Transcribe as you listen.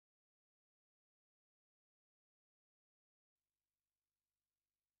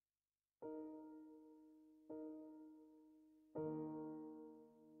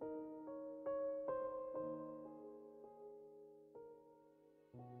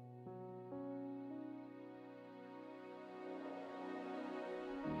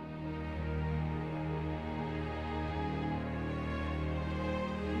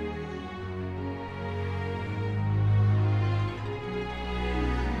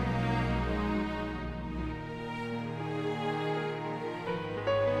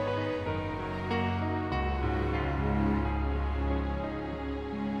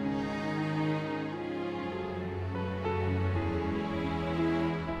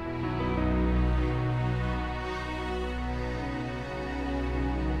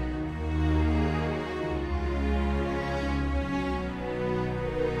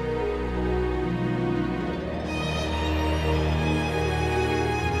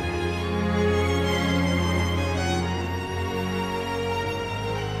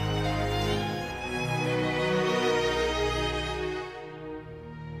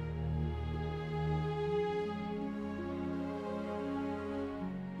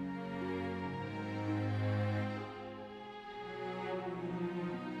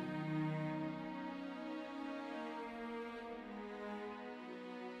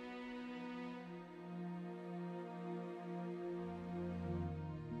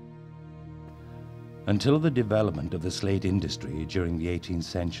Until the development of the slate industry during the 18th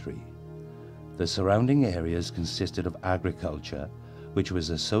century, the surrounding areas consisted of agriculture, which was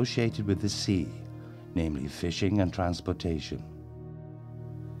associated with the sea, namely fishing and transportation.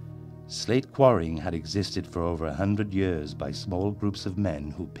 Slate quarrying had existed for over 100 years by small groups of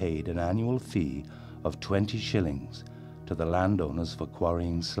men who paid an annual fee of 20 shillings to the landowners for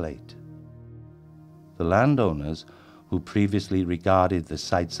quarrying slate. The landowners, who previously regarded the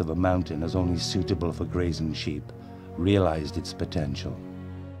sites of a mountain as only suitable for grazing sheep, realized its potential.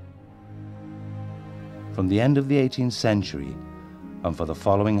 From the end of the 18th century, and for the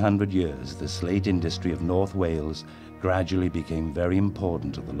following 100 years, the slate industry of North Wales gradually became very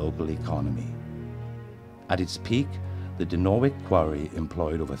important to the local economy. At its peak, the Dinorwig quarry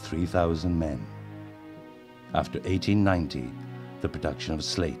employed over 3,000 men. After 1890, the production of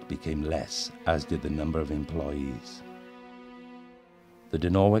slate became less, as did the number of employees. The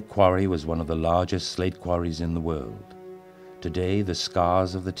Dinorwig quarry was one of the largest slate quarries in the world. Today, the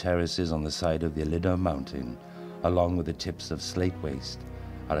scars of the terraces on the side of the Elidor mountain, along with the tips of slate waste,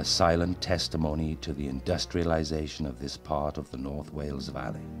 are a silent testimony to the industrialisation of this part of the North Wales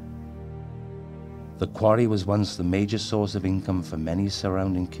Valley. The quarry was once the major source of income for many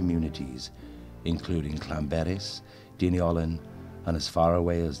surrounding communities, including Llanberis, Dinorwig, and as far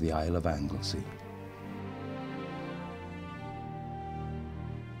away as the Isle of Anglesey.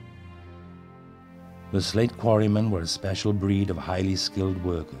 The slate quarrymen were a special breed of highly skilled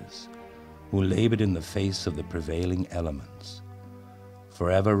workers who labored in the face of the prevailing elements,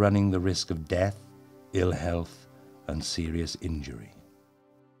 forever running the risk of death, ill health, and serious injury.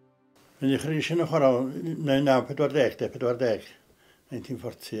 Yn ddechrau yn y chwaral 1940,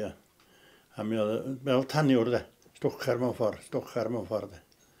 1940, a mi oedd fel taniwr de, stwchar mewn ffordd de.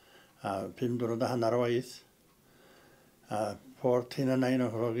 A 5 diwrnod a hanner o waith, a 14.9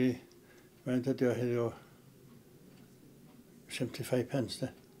 o chrogi, mae'n dydio heddiw 75 pence de.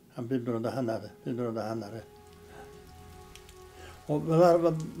 Am 5 diwrnod a hanner de, 5 diwrnod a hanner de. O,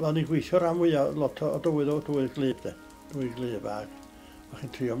 fan ni'n gweithio rhan fwyaf, lot o dwy glyb de, dwy glyb ag. O'ch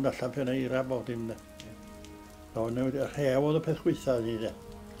chi'n trio mynd allan pen eira bod dim de. Y rhew oedd y peth gweithio ni de.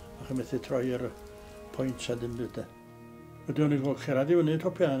 O'ch chi'n methu troi yr pwynt a dim byd de. Wedi o'n i'n gweld cerad i fyny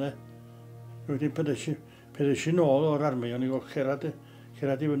topiau de. Wedyn pan eisiau nôl o'r armi, o'n i'n gweld cerad i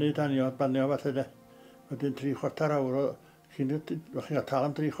fyny danio, banio falle de. Wedyn 3/4 awr, o'ch chi'n tal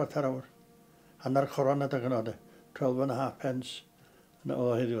am 3/4 awr. Hanner coron adag yno de. 12.5 pence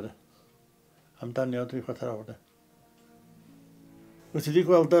o heddiw de. Am danio 3/4 awr de. Wyt ti wedi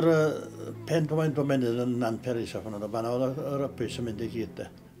gweld yr pen pomenydd yn Nanperis off yno, fan oedd y rybys yn mynd i gyd de.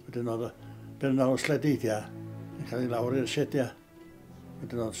 Wedyn oedd ben yna o sledeidia, yn cael ei lawr i'r sedia.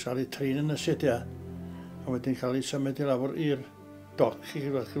 Wedyn oedd cael ei trin yn y sedia, a wedyn cael ei symud i lawr i'r doc i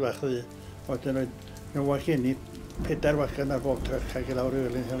gylwch ddi. Wedyn oedd wach geni 4 wagen ar bob truck cael ei lawr i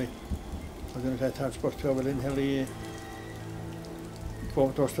Felin Heli. Wedyn yn cael ei transportio Felin Heli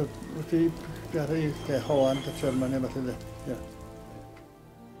bob dros wedi ar ei Holland a Germany a falle de.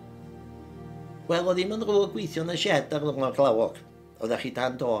 Wel, oedd ddim yn rhywle gweithio yn y shed ar ddwrnod glawog, oeddech chi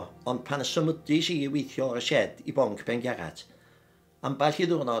dan do, ond pan ysymudus i weithio o'r shed i bonc Ben Garad, ambell i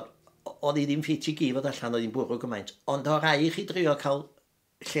ddwrnod, oedd hi ddim ffit i gifod allan, oedd hi'n bwrw gymaint, ond o rai chi drio cael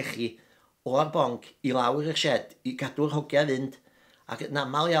llechi o'r bonc i lawr i'r shed, i gadw'r hogia fynd, ac yn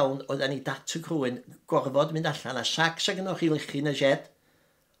aml iawn, oedden ni dat y crwyn, gorfod mynd allan, a sacs ag yno chi lechu yn y shed,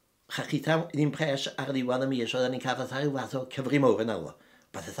 chach chi ddim pres ar ddiwan y mis, oedden ni'n cael fatha rhyw fath o cyfri mawr yn alw,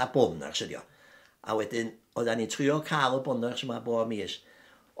 bath eitha bonnar sydio. A wedyn, oedden ni'n trio cael y bonners yma bob mis.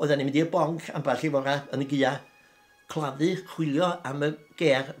 Oedden ni'n mynd i'r bonc ambell i fora yn y gia, claddu, chwilio am y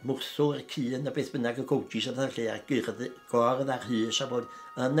ger, mwrthwr, y cyn, a beth bynnag y coaches a lle, a gordd ar hys a bod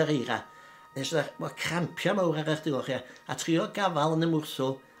yn yr eira. Nes oedd crampia mawr ar eich dilwch, a trio gafal yn y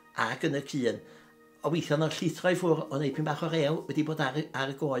mwrthwr ac yn y cyn. O weithio yna'r llithro i ffwr, o neipyn bach o rew wedi bod ar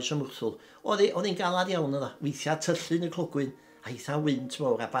y goes y mwrthwr. Oedd hi'n galad iawn yna, weithio tyllu yn y clogwyn, a eitha wynt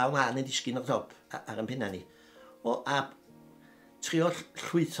mawr, a bawn an yn disgyn o'r top ar yn penna ni. A trio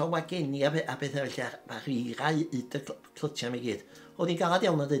llwytho wageni a beth felly, a rhirau yd y clytiau mi gyd. Oedd hi'n galad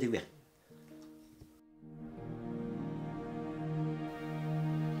iawn o dweud i wir.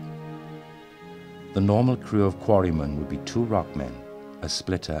 The normal crew of quarrymen would be 2 rockmen, a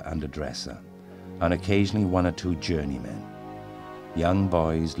splitter and a dresser, and occasionally 1 or 2 journeymen, young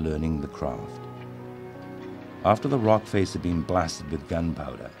boys learning the craft. After the rock face had been blasted with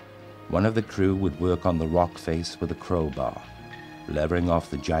gunpowder, one of the crew would work on the rock face with a crowbar, levering off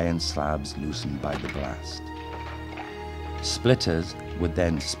the giant slabs loosened by the blast. Splitters would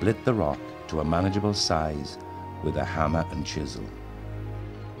then split the rock to a manageable size with a hammer and chisel.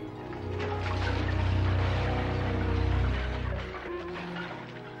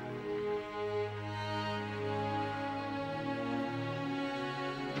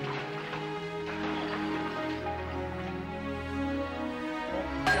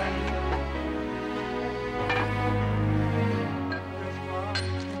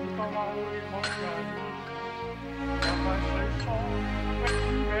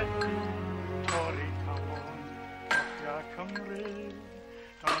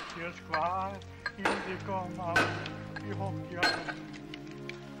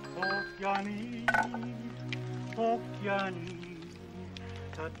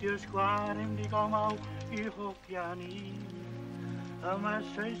 Dios guarem di gomau I hogiani A mae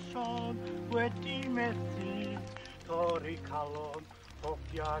Saeson wedi methu Torri calon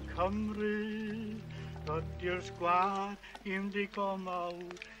hogia Cymru Dios guarem di gomau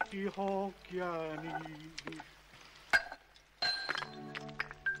I hogiani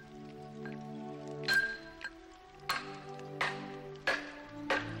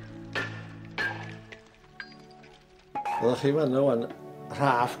Oeddech chi fan o'n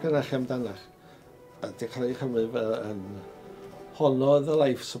rhaff gyda chi amdanach. A di cael ei chymryd yn honno oedd y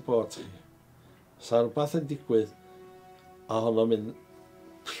life support chi. Sa rhywbeth yn digwydd a honno mynd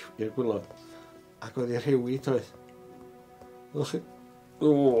i'r gwylod. Ac oedd i'r rhewi toedd. Oeddech chi...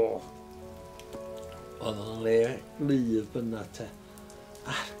 Oedd yn le glydd byna te.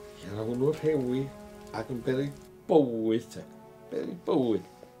 A gyda hwnnw'r rhewi ac yn beri bywyd te. Beri bywyd.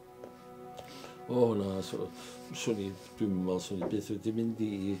 O na, dwi'n meddwl, swn i byth wedi mynd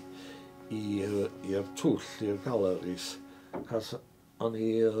i'r twll, i'r galleries. Cos o'n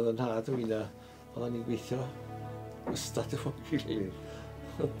i, oedd yn nhad o fyna, oedden ni'n gweithio ystad y ffôn gilydd.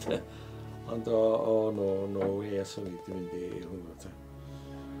 Ond no way, swn i wedi mynd i hwnnw te.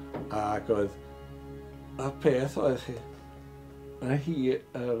 Ac oedd, y peth oedd chi, yna hi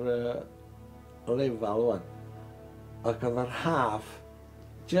yr lefal o'n, ac oedd yr haf,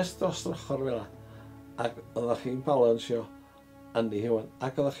 just dros yr ochr fel yna. Ac oeddech chi'n balansio anni hewan.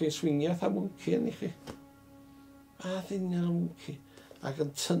 Ac oeddech chi'n swingio tha mwnci yn i chi. A ddyn o'n mwnci. Ac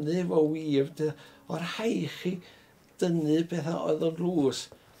yn tynnu efo wir. O'r hai chi dynnu bethau oedd o'n lws.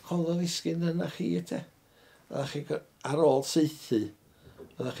 Chodd o ddisgyn yna chi te. Oeddech chi ar ôl seithi.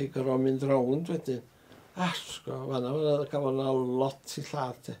 Oeddech chi gorfod mynd rownd wedyn. A, fanna gafon yna lot i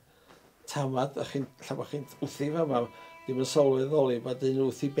lladd te. Tamad, lla bod chi'n wthi fa ma. Dim yn sylweddoli bod dyn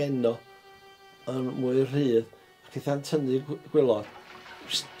wthi benno. Yn mwy rhydd, ac eitha'n tynnu gwylod.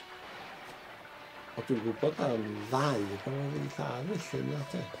 O dwi'n gwybod am ddau, gafodd ei lladd felly yna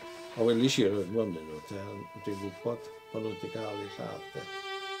te. O welis i'r mwynhau nhw te, dwi'n gwybod bod nhw wedi cael ei lladd te.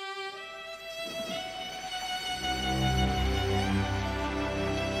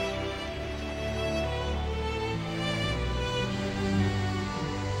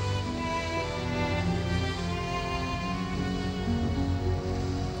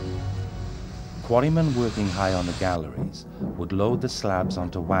 Quarrymen working high on the galleries would load the slabs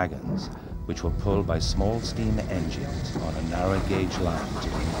onto wagons, which were pulled by small steam engines on a narrow gauge line to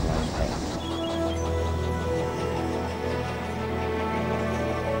the incline head.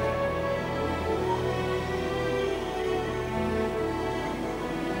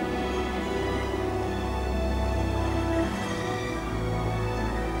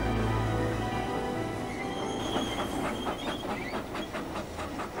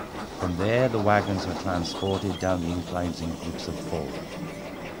 From there, the wagons were transported down the inclines in groups of 4.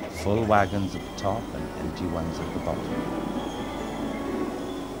 Full wagons at the top and empty ones at the bottom.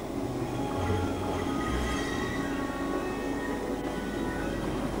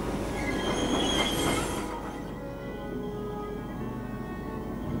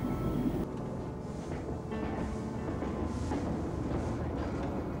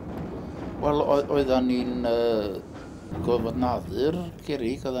 Wel, oedden ni'n gofod naddu'r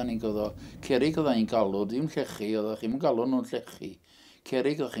cerig, oedden ni'n gofod... Cerig oedden ni'n galw, dim llechi, oedden chi'n galw nhw'n llechi.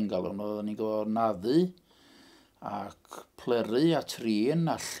 Cerig oedden chi'n galw nhw, oedden ni'n gofod naddu ac pleru a trin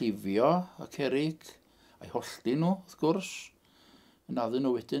a llifio y cerig a'i hollti nhw, wrth gwrs. Naddu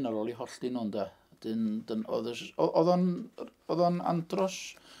nhw wedyn ar ôl i hollti nhw, ynda. Oedd o'n andros,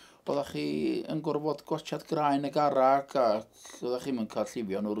 oeddech chi yn gorfod gwachad graen y garag ac oeddech chi'n cael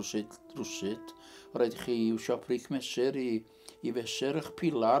llifio nhw rwsyd. Rhaid i chi iwsio pric mesur i fesur eich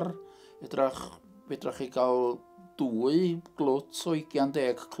pilar. Fedrach chi gael 2 glwt o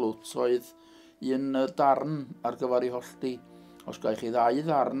 20 clwt oedd un darn ar gyfer i hollti. Os gael chi 2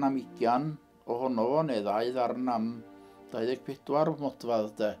 ddarn am 20 ohono fo, neu 2 ddarn am 24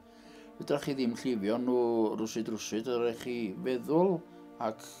 modfedd de. Fedrach chi ddim llifio nhw rwsyd. Rhaid chi feddwl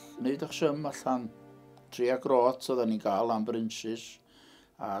ac wneud eich sym allan 3 grot oedden ni'n gael am brynsis.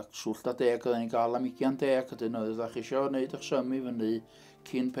 Ac swllt a 10 oedden ni'n gael am 20, ydyn oeddech chi eisiau gwneud eich sym i fyny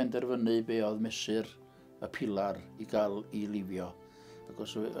cyn penderfynu be oedd mesur y pilar i gael i lifio. Ac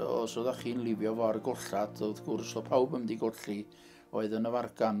os oeddech chi'n lifio fo ar y gollad, wrth gwrs o pawb yn mynd i golli oedd yn y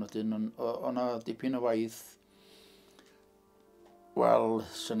fargan. Wedyn, o'na dipyn o waith. Wel,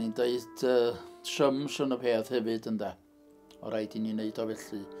 sy'n ni'n dweud sums yn y peth hefyd ynda. O rhaid i ni wneud o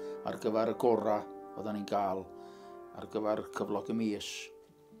felly ar gyfer y gora oedden ni'n gael ar gyfer cyflog y mis.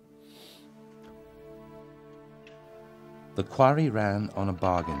 The quarry ran on a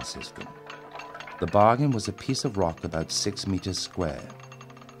bargain system. The bargain was a piece of rock about 6 meters square.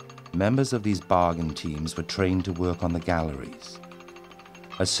 Members of these bargain teams were trained to work on the galleries.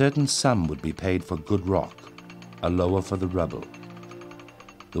 A certain sum would be paid for good rock, a lower for the rubble.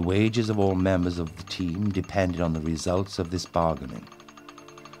 The wages of all members of the team depended on the results of this bargaining.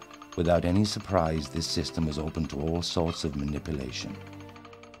 Without any surprise, this system was open to all sorts of manipulation.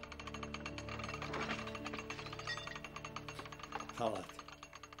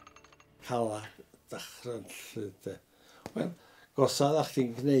 Calad, dachrau llyd. Wel, gosod a'ch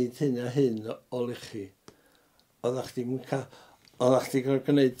ti'n gwneud hyn a hyn o lychu. Oeddach chdi'n cael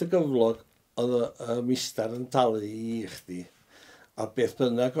gwneud y gyflog, oedd y mistar yn talu i chdi. A beth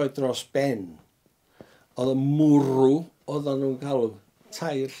bynnag oedd dros ben, oedd y mwrw oedden nhw'n galw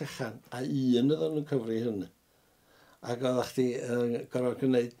tair llechan, a un oedden nhw'n cyfri hynny. Ac oeddech chdi gorfod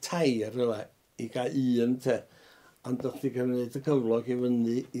gwneud tair i gael un te, ond oeddech chdi gwneud y cyflog i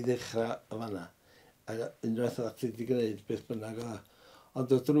fyny i ddechrau y fanna. A unwaith oeddech chdi wedi gwneud beth bynnag oedd.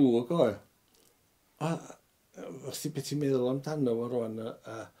 Ond o drwg oedd. Oeddech chdi beth ti'n meddwl amdano fo rwan.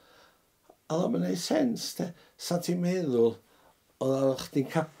 Oedd o'n gwneud sens te. Sa ti'n meddwl oedd chdi'n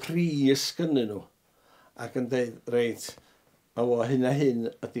cael pris gynnyn nhw ac yn dweud, reit, o hyn a hyn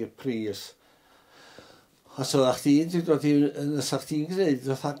ydy'r pris. Os oeddech chdi'n dod nes o'ch chdi'n gwneud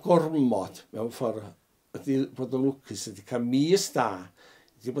fatha gormod mewn ffordd, ydy bod yn lwcus, ydy cael mis da,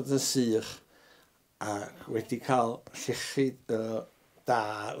 ydy bod yn sych, a wedi cael llechu da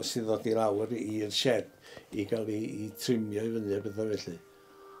sy'n ddod i lawr i'r shed i gael i trimio i fyny a bethau felly.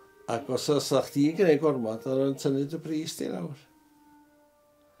 Ac os o'ch chdi'n gwneud gormod, oedd yn tynnu dy pris di lawr.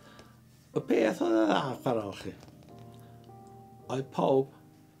 Y beth oedd y dda chwarae chi? Oedd pawb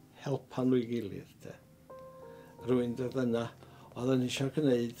helpan nhw'i gilydd. Te. Rwy'n dod yna, oedd yn eisiau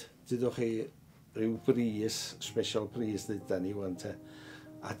gwneud, dydwch chi, rhyw bris, special bris ddeuda ni wan te,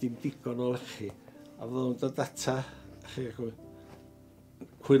 a dim digon o lychu. A fydden nhw'n dod ata,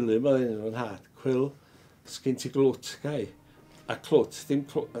 cwylu mae hyn yn had, cwyl, sgyn ti glwt, gai. A clwt, dim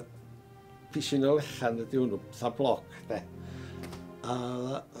clwt, pisin o lechan ydi hwnnw, tha bloc, de.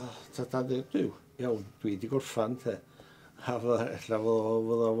 A ta dweud, iawn, dwi wedi gorffan te. A fydda fo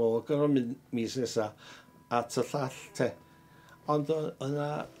gyrraedd mynd mis nesaf at y llall te. Ond yna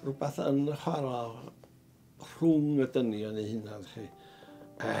rhywbeth yn chwarae rhwng y dynion eu hunan chi.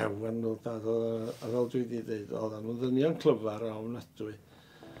 Ewan nhw, fel dwi wedi dweud, oedden nhw'n ddynion clyfar a ofnadwy.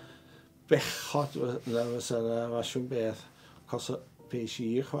 Bechod yna fysa yna fasiwn beth, cos peis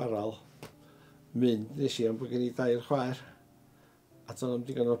i chwarael, mynd nes i am bod gen i 2 chwaer. A dyna am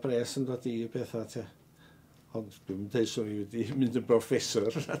digon o bres yn dod i bethau te. Ond dwi'n dweud swn i wedi mynd yn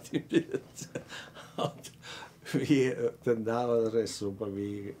broffesor na dim byd. Ond dyna oedd y reswm bod fi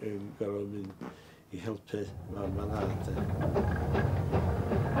yn gorfod mynd i helpu mam a nad.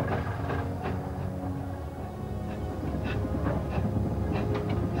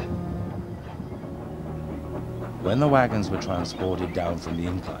 When the wagons were transported down from the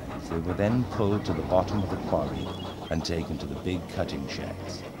inclines, they were then pulled to the bottom of the quarry and taken to the big cutting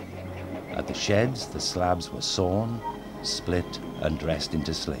sheds. At the sheds, the slabs were sawn, split, and dressed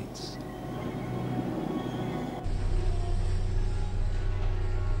into slates.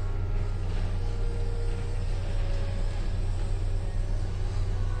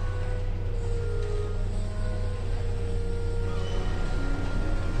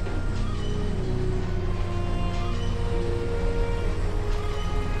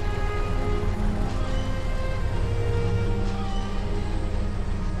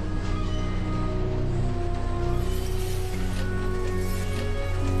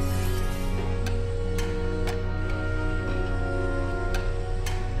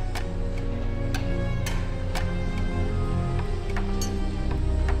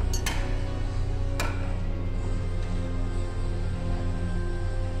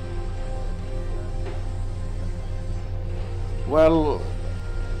 Wel,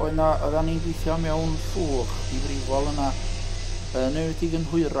 oedden ni'n gweithio mewn llwch difrifol yna yn ewedig yn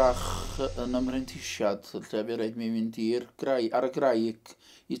hwyrach yn ymrentisiad, lle fi rhaid mi fynd ar y graig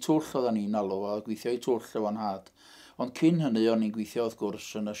i twll oedden ni'n alw, a gweithio i twll o wanhad. Ond cyn hynny o'n i'n gweithio wrth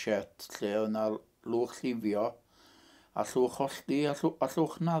gwrs yn y shed, lle oedd yna lwch llifio, a llwch holldi, a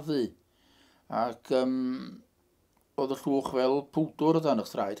llwch naddu. Ac oedd y llwch fel pwdwr o dan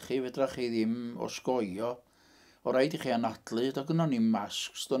eich traed chi, fedra chi ddim osgoio. o rhaid i chi anadlu, a gynnon ni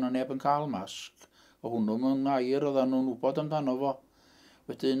masg, do'n neb yn cael masg. O hwnnw mewn air, oedden nhw'n wybod amdano fo.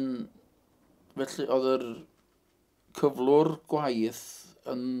 Wedyn, felly oedd yr cyflwr gwaith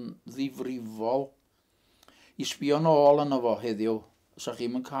yn ddifrifol i sbio nôl yno fo heddiw. Sa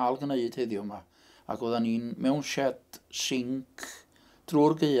chi'm yn cael gwneud heddiw yma. Ac oedden ni'n mewn shed sink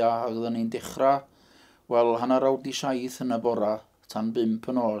drwy'r gaea, ac oedden ni'n dechrau, wel, hanner awr 7 yn y bora, tan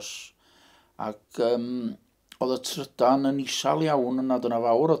 5 yn os. Ac oedd y trydan yn isal iawn yna, dyna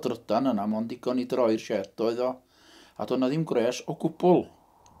fawr o trydan yna, ond digon i droi'r shed oedd o. A doedd na ddim gres o gwbl,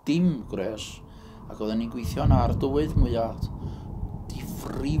 dim gres. Ac oedden ni'n gweithio'n ar dywydd mwyaf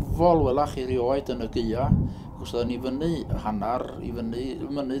difrifol welach i rioed yn y gaea. Os oedden ni fyny hannar, i fyny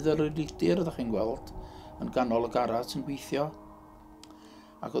mynydd yr lidir, ydych chi'n gweld, yn ganol y garat yn gweithio.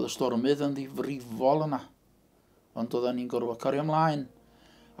 Ac oedd y stormydd yn ddifrifol yna. Ond oedden ni'n gorfod cario ymlaen.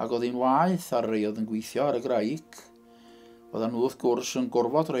 Ac oedd hi'n waith ar rei oedd yn gweithio ar y graig. Oedden nhw wrth gwrs yn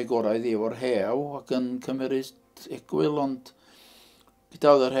gorfod rhoi gorau iddi efo'r hew ac yn cymeryd egwyl, ond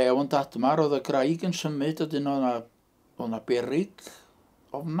gyda oedd yr hew yn dadmar, oedd y graig yn symud, ydyn oedd na berig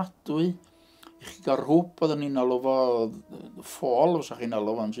ofnadwy. I chi gael rhwb, oedden ni'n alw fo ffôl, os chi'n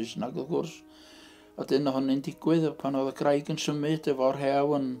alw fo'n Saesneg, wrth gwrs. A dyn o hynny'n digwydd pan oedd y graig yn symud efo'r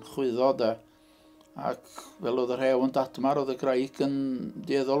hew yn chwyddo, de. Ac fel oedd yr hew yn dadmar, oedd y graig yn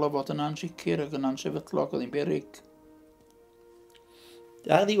dieddol o fod yn ansicr ac yn ansefydlog, oedd hi'n berig.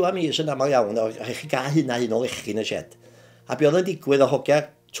 Ar ddiwa mis yn aml iawn, a chi gael hynna hyn o lechi yn y shed. A be oedd yn digwydd o hogia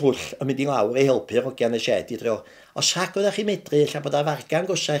twll yn mynd i lawr i helpu'r hogia yn y shed i drio. Os hag oeddech chi medru, lla bod y fargan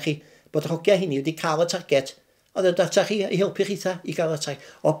gosau chi, bod yr hogia hynny wedi cael y target, oedd yn data chi i helpu chi i gael y target.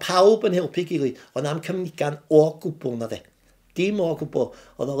 O pawb yn helpu gilydd, ond am cymnigan o gwbl na de. Dim o gwbl.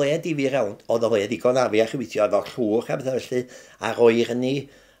 Oedd o le difyr iawn, oedd o le digon arfiach i weithio efo llwch a bethau felly, a'r oerni,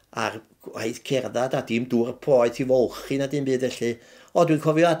 a'r gwaith cerdded, a dim dŵr y poeth i folchi na dim byd felly. O, dwi'n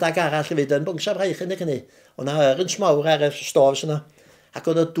cofio adag arall i fyd yn Byngsa Fraich yn y cynnu. Oedd na yn smawr ar y stofs yna. Ac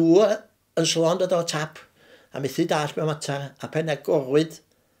oedd y dŵr yn slon dod o tap, a methu das mewn matar, a pen agorwyd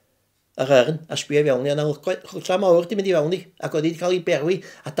yr yrn, a sbio fewn i, a chwtla mawr di mynd i fewn i, ac oedd wedi cael ei berwi,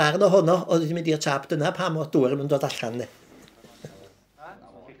 a darn o honno oedd wedi mynd i'r tap, dyna pam o'r dŵr yn mynd dod allan.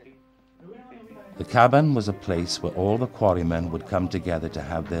 The cabin was a place where all the quarrymen would come together to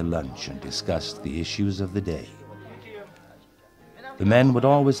have their lunch and discuss the issues of the day. The men would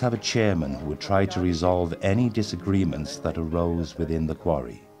always have a chairman who would try to resolve any disagreements that arose within the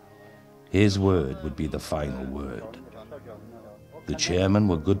quarry. His word would be the final word. The chairmen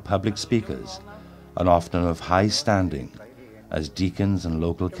were good public speakers and often of high standing as deacons and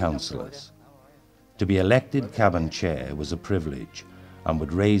local councillors. To be elected cabin chair was a privilege and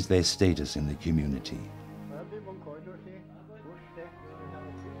would raise their status in the community.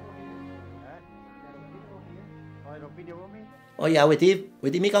 O ia,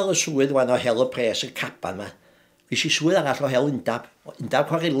 wedi mi gael y swydd wan o hel y pres y caban ma. Fys i swydd arall o hel undab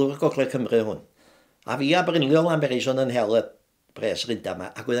chwarelwr y Gogledd Cymru hwn. A fi a Brynlio Lamberison yn hel y pres yr undab ma.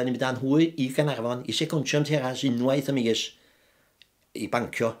 Ac oedden ni'n mynd a'n hwy i Ganarfon, i Secontium Teras unwaith y mis i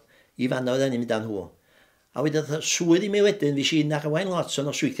bancio. I fanno oedden ni'n mynd a'n hwy. A wedyn swydd i mi wedyn, fys i'n arwain lot o'n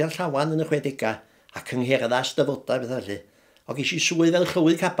oswythiau'r llawan yn y 60au a cyngherddau dyfodau beth felly. O ges i swydd fel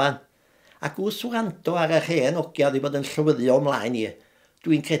llywydd caban. Ac wrth wrando ar eich hen ogia wedi bod yn llywyddio ymlaen i,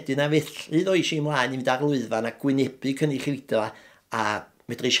 dwi'n credu na felly ddoes i ymlaen i fynd ar lwyddfan a gwynebu cynulleidfa a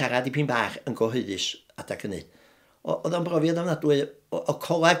medru siarad i pyn bach yn gyhoeddus adag hynny. Oedd o'n brofiad ofnadwy o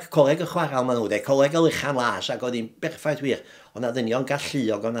coleg y chwaral maen nhw, coleg y lychan las ac oedd hi'n berffaith wir, ond na ddynion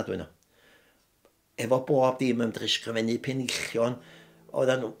galluog ofnadwy nhw. Efo bob dim yn ysgrifennu penillion,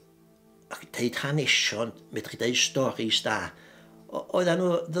 oedd nhw deud hanesion, medru deud storis da. Oedd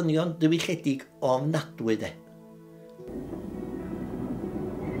nhw ddynion diwylledig ofnadwy de.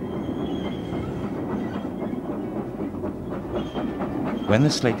 When the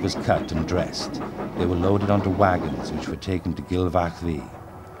slate was cut and dressed, they were loaded onto wagons which were taken to Gilvachvi,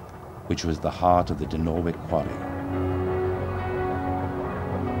 which was the heart of the Dinorwig quarry.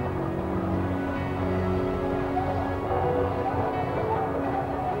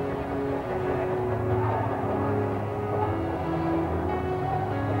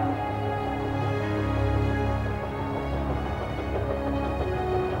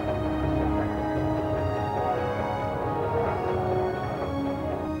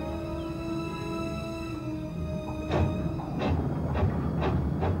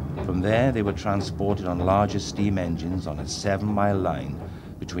 From there, they were transported on larger steam engines on a 7-mile line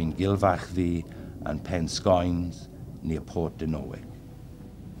between Gilvachvi and Penscoins near Port Dinorwig.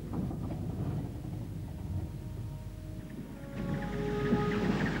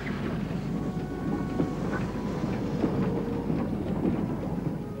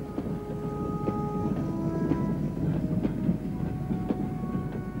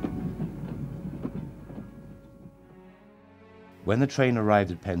 When the train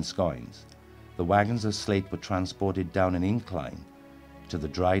arrived at Penscoins, the wagons of slate were transported down an incline to the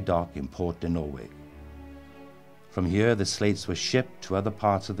dry dock in Port Dinorwig. From here, the slates were shipped to other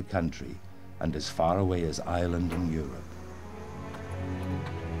parts of the country and as far away as Ireland and Europe.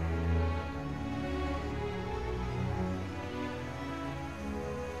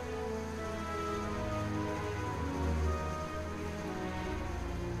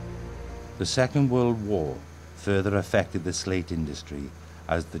 The Second World War further affected the slate industry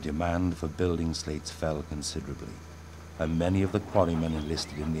as the demand for building slates fell considerably, and many of the quarrymen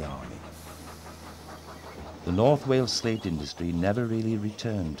enlisted in the army. The North Wales slate industry never really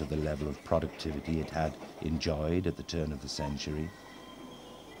returned to the level of productivity it had enjoyed at the turn of the century.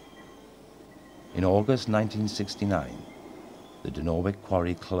 In August 1969, the Dinorwig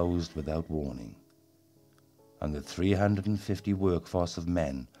quarry closed without warning, and the 350 workforce of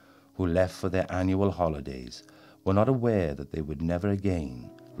men who left for their annual holidays were not aware that they would never again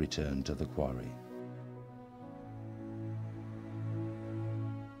return to the quarry.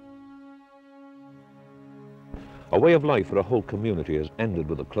 A way of life for a whole community has ended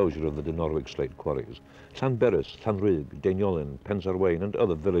with the closure of the Dinorwig Slate Quarries. Llanberis, Llanrug, Deiniolen, Pensarwain and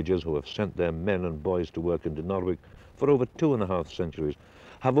other villages who have sent their men and boys to work in Dinorwig for over 2.5 centuries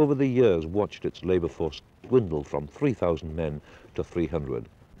have over the years watched its labour force dwindle from 3,000 men to 300.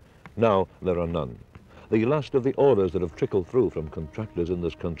 Now there are none. The last of the orders that have trickled through from contractors in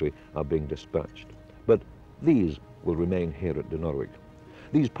this country are being dispatched. But these will remain here at Dinorwig.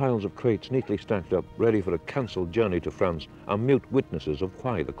 These piles of crates neatly stacked up, ready for a cancelled journey to France, are mute witnesses of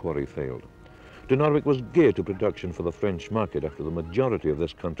why the quarry failed. Dinorwig was geared to production for the French market after the majority of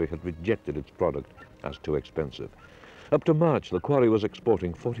this country had rejected its product as too expensive. Up to March, the quarry was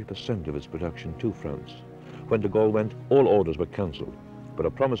exporting 40% of its production to France. When de Gaulle went, all orders were cancelled, but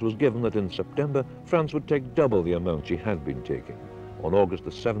a promise was given that in September, France would take double the amount she had been taking. On August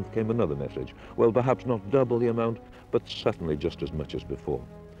the 7th came another message. Well, perhaps not double the amount, but certainly just as much as before.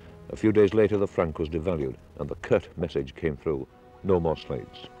 A few days later, the franc was devalued, and the curt message came through: no more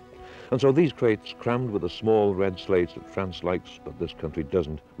slates. And so these crates, crammed with the small red slates that France likes, but this country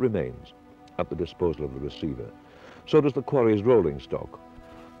doesn't, remains at the disposal of the receiver. So does the quarry's rolling stock,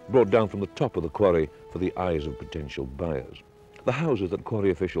 brought down from the top of the quarry for the eyes of potential buyers. The houses that quarry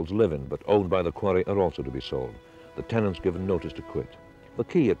officials live in, but owned by the quarry, are also to be sold. The tenants given notice to quit. The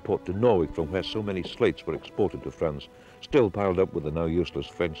quay at Port Dinorwig, from where so many slates were exported to France, still piled up with the now useless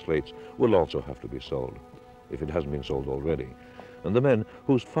French slates, will also have to be sold, if it hasn't been sold already. And the men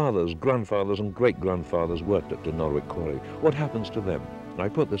whose fathers, grandfathers and great-grandfathers worked at Dinorwig Quarry, what happens to them? I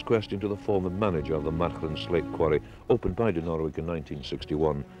put this question to the former manager of the Camarthen Slate Quarry, opened by Dinorwig in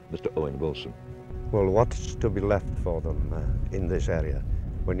 1961, Mr. Owen Wilson. Well, what's to be left for them in this area?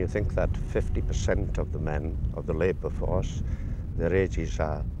 When you think that 50% of the men of the labour force, their ages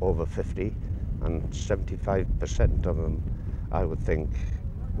are over 50, and 75% of them, I would think,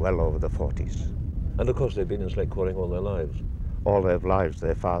 well over the 40s. And of course they've been in slate quarrying all their lives. All their lives,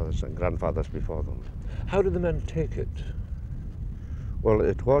 their fathers and grandfathers before them. How did the men take it? Well,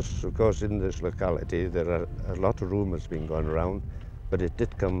 it was, of course, in this locality, there are a lot of rumours being going around, but it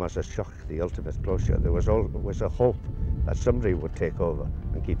did come as a shock, the ultimate closure. There was always a hope that somebody would take over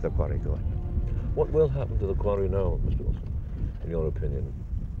and keep the quarry going. What will happen to the quarry now, Mr. Wilson, in your opinion?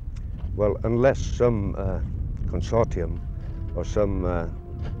 Well, unless some consortium or some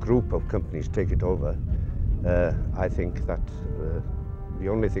group of companies take it over, I think that the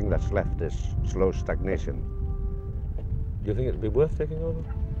only thing that's left is slow stagnation. Do you think it'd be worth taking over?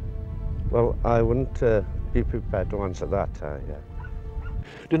 Well, I wouldn't be prepared to answer that. Yeah.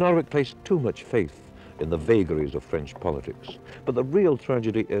 Dinorwig placed too much faith in the vagaries of French politics. But the real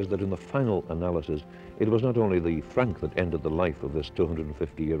tragedy is that in the final analysis, it was not only the franc that ended the life of this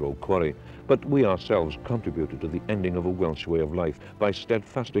 250-year-old quarry, but we ourselves contributed to the ending of a Welsh way of life by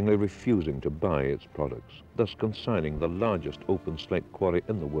steadfastly refusing to buy its products, thus consigning the largest open slate quarry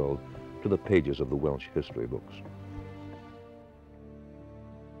in the world to the pages of the Welsh history books.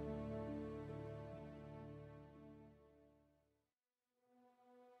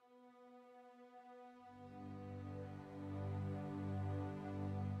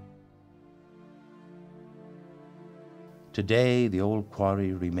 Today, the old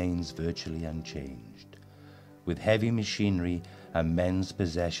quarry remains virtually unchanged, with heavy machinery and men's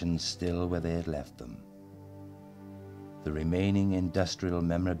possessions still where they had left them. The remaining industrial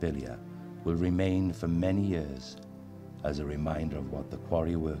memorabilia will remain for many years as a reminder of what the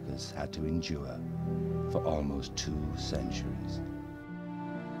quarry workers had to endure for almost 2 centuries.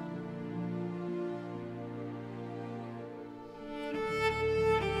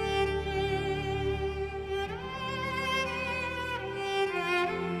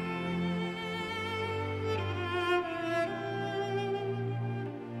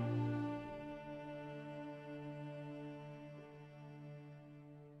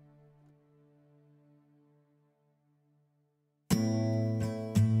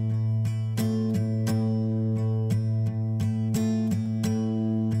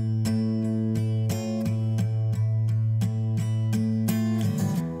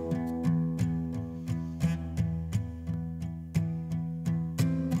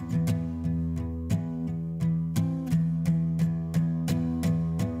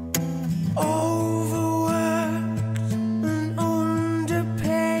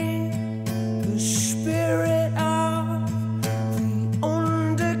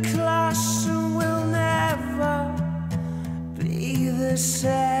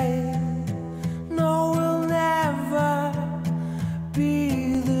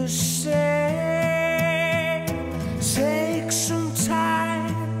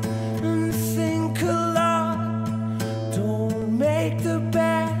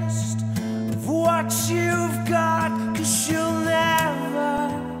 taste of what you've got, 'cause you'll never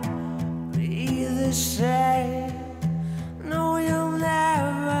be the same.